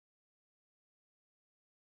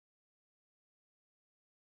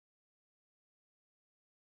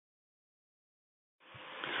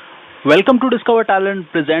Welcome to Discover Talent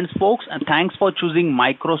Presents, folks, and thanks for choosing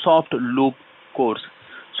Microsoft Loop course.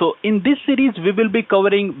 So, in this series, we will be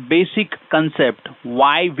covering basic concept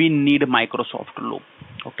why we need Microsoft Loop.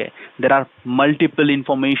 Okay, there are multiple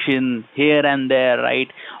information here and there, right?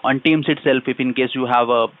 On Teams itself, if in case you have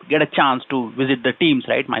get a chance to visit the Teams,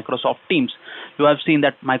 right? Microsoft Teams, you have seen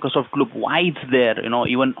that Microsoft Loop, why it's there,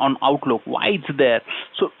 even on Outlook, why it's there.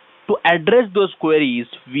 So, to address those queries,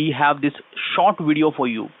 we have this short video for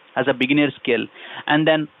you as a beginner skill, and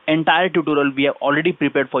then entire tutorial we have already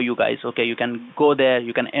prepared for you guys. Okay, you can go there,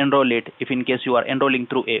 you can enroll it. If in case you are enrolling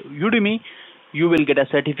through a Udemy, you will get a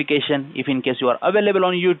certification. If in case you are available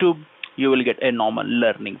on YouTube, you will get a normal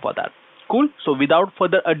learning for that. Cool. So without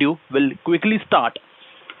further ado, we'll quickly start.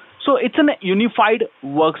 So it's a unified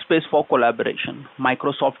workspace for collaboration.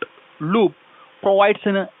 Microsoft Loop provides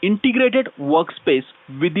an integrated workspace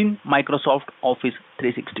within Microsoft Office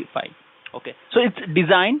 365. Okay, so it's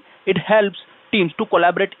designed, it helps teams to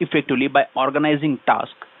collaborate effectively by organizing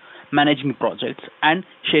tasks, managing projects, and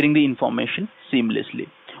sharing the information seamlessly.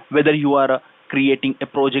 Whether you are creating a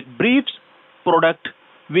project briefs, product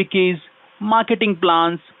wikis, marketing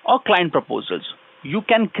plans, or client proposals, you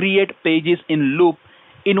can create pages in Loop,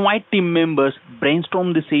 invite team members,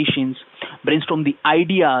 brainstorm the sessions, brainstorm the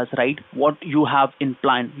ideas, right? What you have in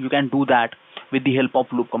plan, you can do that with the help of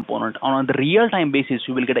Loop component. On the real-time basis,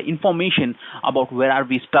 you will get information about where are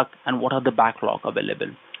we stuck and what are the backlog available.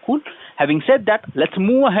 Cool. Having said that, let's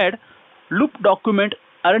move ahead. Loop document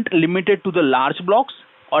aren't limited to the large blocks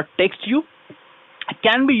or text view. It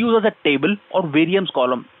can be used as a table or various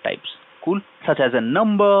column types. Cool, such as a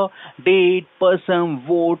number, date, person,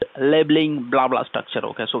 vote, labeling, blah blah structure.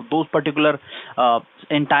 Okay, so those particular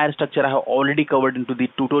entire structure I have already covered into the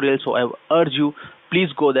tutorial, so I urge you, please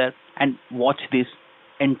go there and watch this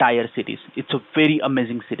entire series. It's a very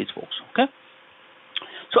amazing series, folks. Okay,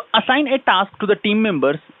 so assign a task to the team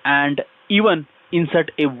members and even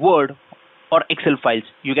insert a Word or Excel files.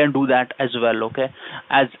 You can do that as well. Okay,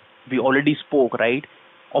 as we already spoke, right?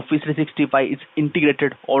 Office 365 is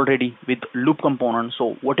integrated already with Loop component,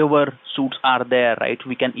 so whatever suits are there, right,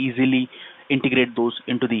 we can easily integrate those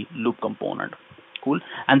into the Loop component. Cool.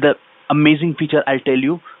 And the amazing feature, I'll tell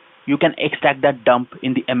you, you can extract that dump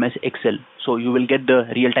in the MS Excel, so you will get the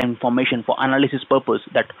real-time information for analysis purpose,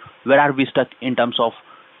 that where are we stuck in terms of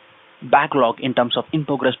backlog, in terms of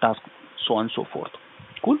in-progress task, so on and so forth.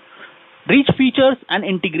 Cool. Rich features and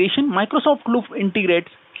integration. Microsoft Loop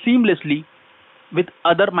integrates seamlessly with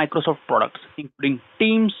other Microsoft products, including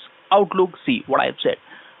Teams, Outlook. See what I've said.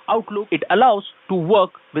 Outlook, it allows to work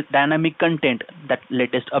with dynamic content, that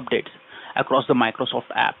latest updates across the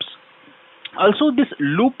Microsoft apps. Also, this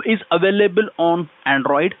Loop is available on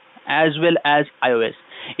Android as well as iOS.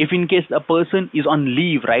 If in case a person is on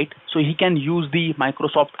leave, right, so he can use the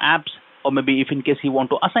Microsoft apps, or maybe if in case he want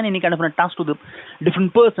to assign any kind of a task to the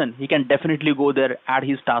different person, he can definitely go there, add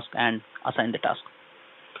his task and assign the task.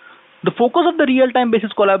 The focus of the real-time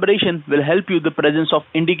basis collaboration will help you the presence of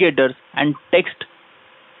indicators and text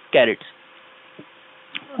carrots.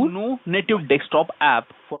 No native desktop app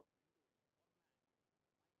for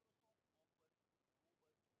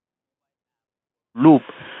Loop.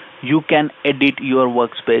 You can edit your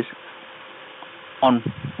workspace on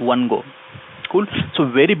one go. Cool. So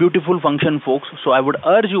very beautiful function, folks. So I would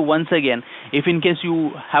urge you once again, if in case you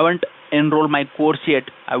haven't enrolled my course yet,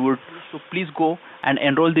 I would, so please go and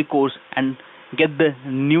enroll the course and get the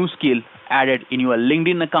new skill added in your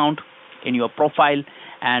LinkedIn account, in your profile,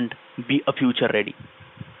 and be a future ready.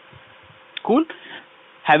 Cool.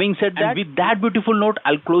 Having said that, and with that beautiful note,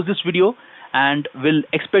 I'll close this video and will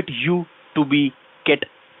expect you to be get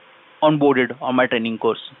onboarded on my training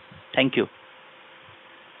course. Thank you.